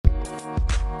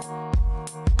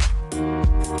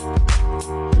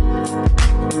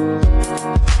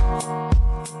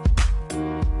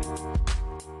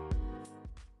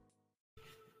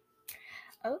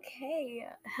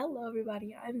Hello,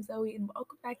 everybody. I'm Zoe, and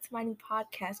welcome back to my new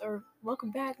podcast, or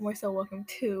welcome back, more so, welcome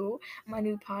to my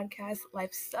new podcast,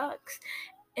 Life Sucks.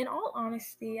 In all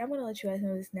honesty, I'm gonna let you guys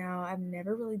know this now. I've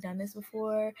never really done this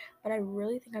before, but I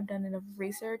really think I've done enough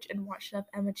research and watched enough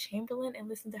Emma Chamberlain and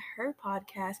listened to her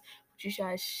podcast, which you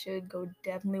guys should go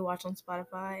definitely watch on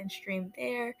Spotify and stream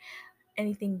there.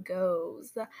 Anything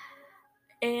goes.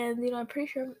 And, I'm pretty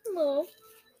sure I'm a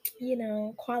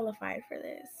little, qualified for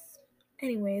this.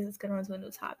 Anyways, let's get on to a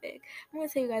new topic. I'm going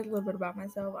to tell you guys a little bit about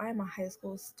myself. I am a high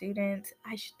school student.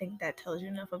 I should think that tells you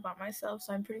enough about myself.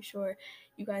 So I'm pretty sure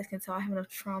you guys can tell I have enough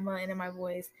trauma, and in my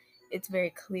voice, it's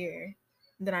very clear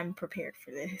that I'm prepared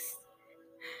for this.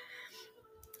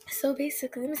 So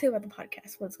basically, let me tell you about the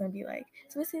podcast, what it's going to be like.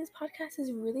 So basically, this podcast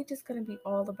is really just going to be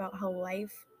all about how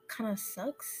life kind of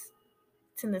sucks.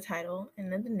 It's in the title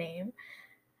and in the name,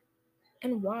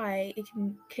 and why it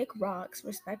can kick rocks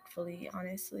respectfully,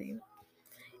 honestly.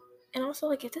 And also,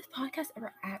 like, if this podcast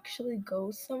ever actually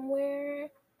goes somewhere,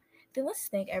 then let's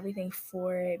thank everything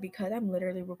for it, because I'm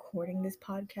literally recording this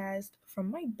podcast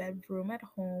from my bedroom at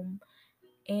home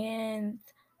and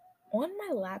on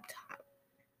my laptop.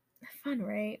 Fun,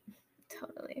 right?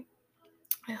 Totally.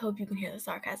 I hope you can hear the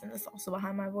sarcasm that's also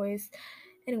behind my voice.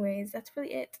 Anyways, that's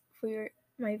really it for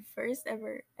my first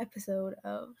ever episode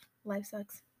of Life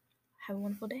Sucks. Have a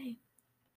wonderful day.